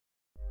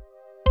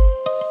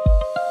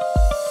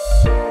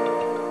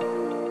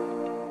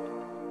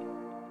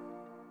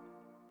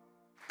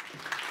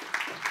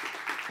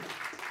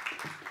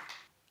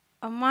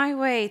On my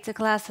way to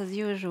class as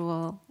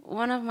usual,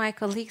 one of my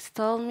colleagues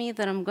told me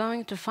that I'm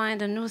going to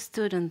find a new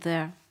student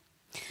there.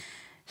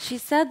 She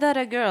said that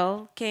a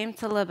girl came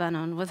to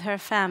Lebanon with her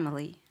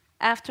family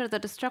after the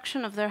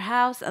destruction of their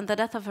house and the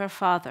death of her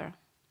father.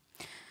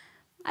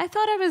 I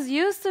thought I was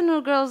used to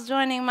new girls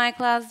joining my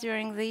class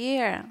during the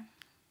year,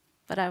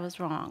 but I was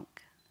wrong.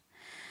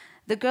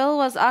 The girl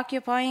was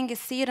occupying a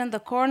seat in the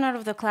corner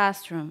of the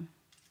classroom.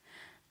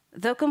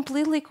 Though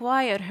completely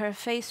quiet, her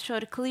face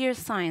showed clear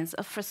signs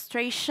of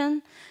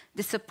frustration,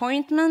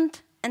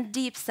 disappointment, and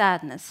deep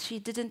sadness. She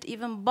didn't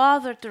even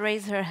bother to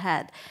raise her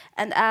head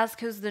and ask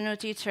who's the new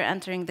teacher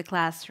entering the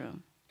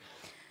classroom.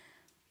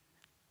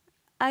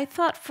 I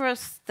thought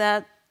first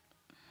that,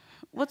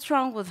 what's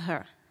wrong with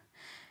her?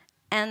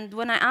 And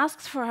when I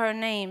asked for her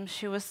name,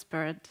 she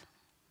whispered,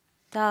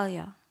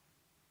 Dalia.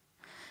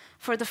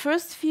 For the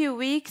first few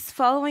weeks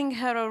following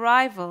her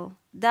arrival,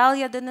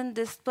 Dalia didn't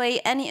display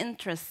any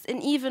interest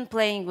in even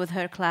playing with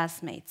her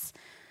classmates.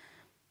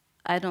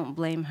 I don't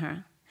blame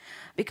her,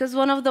 because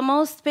one of the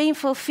most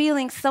painful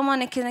feelings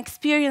someone can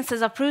experience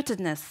is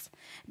uprootedness,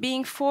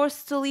 being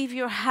forced to leave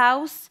your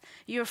house,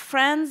 your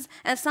friends,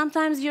 and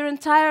sometimes your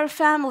entire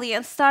family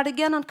and start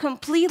again on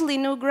completely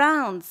new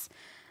grounds.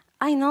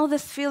 I know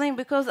this feeling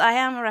because I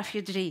am a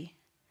refugee.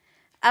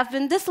 I've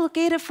been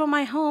dislocated from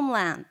my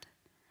homeland,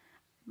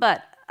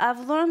 but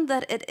I've learned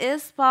that it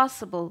is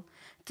possible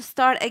to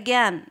start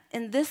again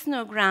in this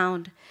new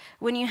ground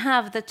when you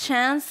have the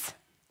chance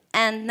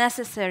and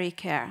necessary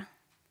care.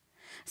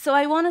 So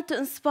I wanted to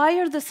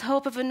inspire this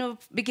hope of a new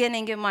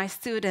beginning in my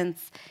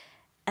students,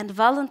 and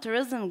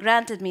volunteerism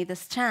granted me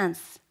this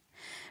chance.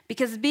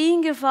 Because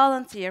being a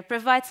volunteer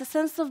provides a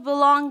sense of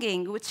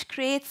belonging, which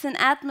creates an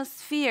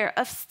atmosphere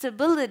of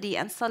stability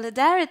and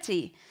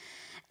solidarity.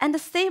 And a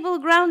stable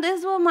ground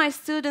is what my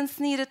students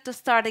needed to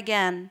start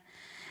again.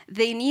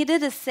 They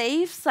needed a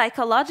safe,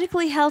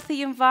 psychologically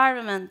healthy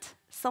environment,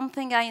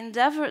 something I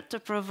endeavored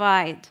to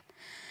provide.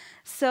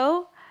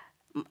 So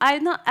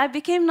I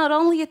became not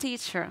only a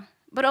teacher,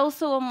 but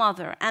also a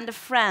mother and a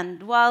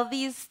friend, while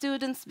these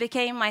students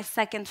became my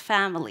second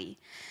family.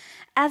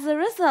 As a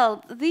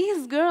result,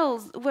 these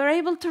girls were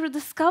able to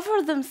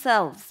rediscover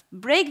themselves,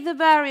 break the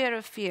barrier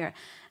of fear,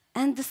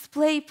 and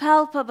display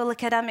palpable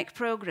academic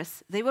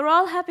progress. They were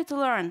all happy to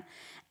learn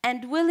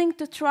and willing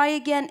to try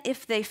again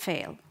if they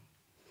fail.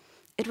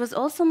 It was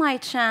also my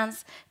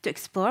chance to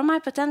explore my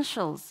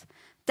potentials,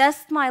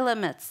 test my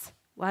limits,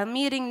 while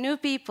meeting new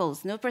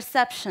peoples, new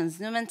perceptions,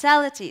 new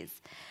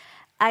mentalities.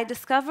 I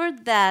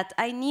discovered that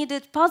I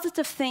needed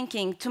positive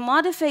thinking to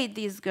motivate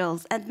these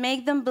girls and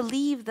make them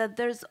believe that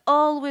there's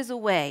always a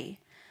way.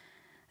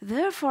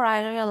 Therefore,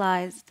 I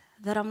realized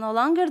that I'm no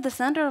longer the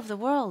center of the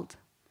world.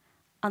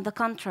 On the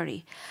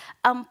contrary,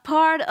 I'm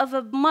part of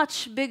a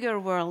much bigger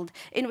world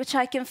in which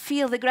I can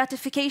feel the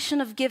gratification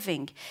of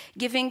giving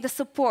the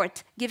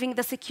support, giving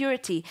the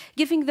security,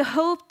 giving the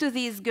hope to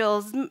these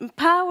girls,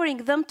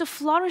 empowering them to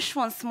flourish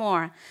once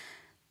more.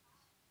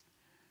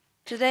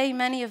 Today,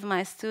 many of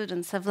my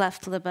students have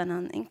left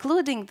Lebanon,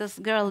 including this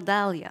girl,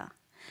 Dalia.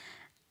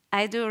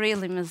 I do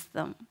really miss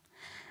them.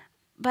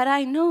 But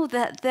I know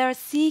that they're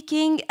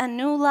seeking a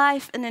new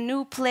life in a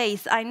new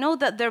place. I know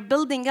that they're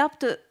building up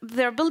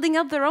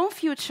their own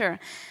future.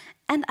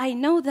 And I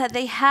know that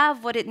they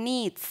have what it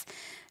needs,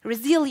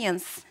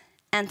 resilience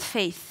and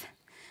faith.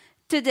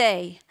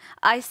 Today,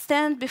 I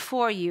stand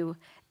before you,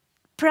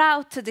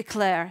 proud to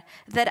declare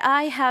that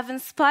I have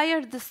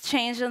inspired this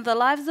change in the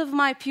lives of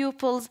my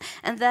pupils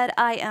and that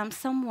I am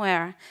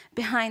somewhere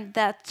behind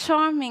that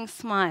charming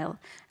smile,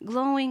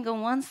 glowing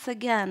on once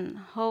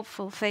again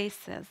hopeful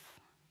faces.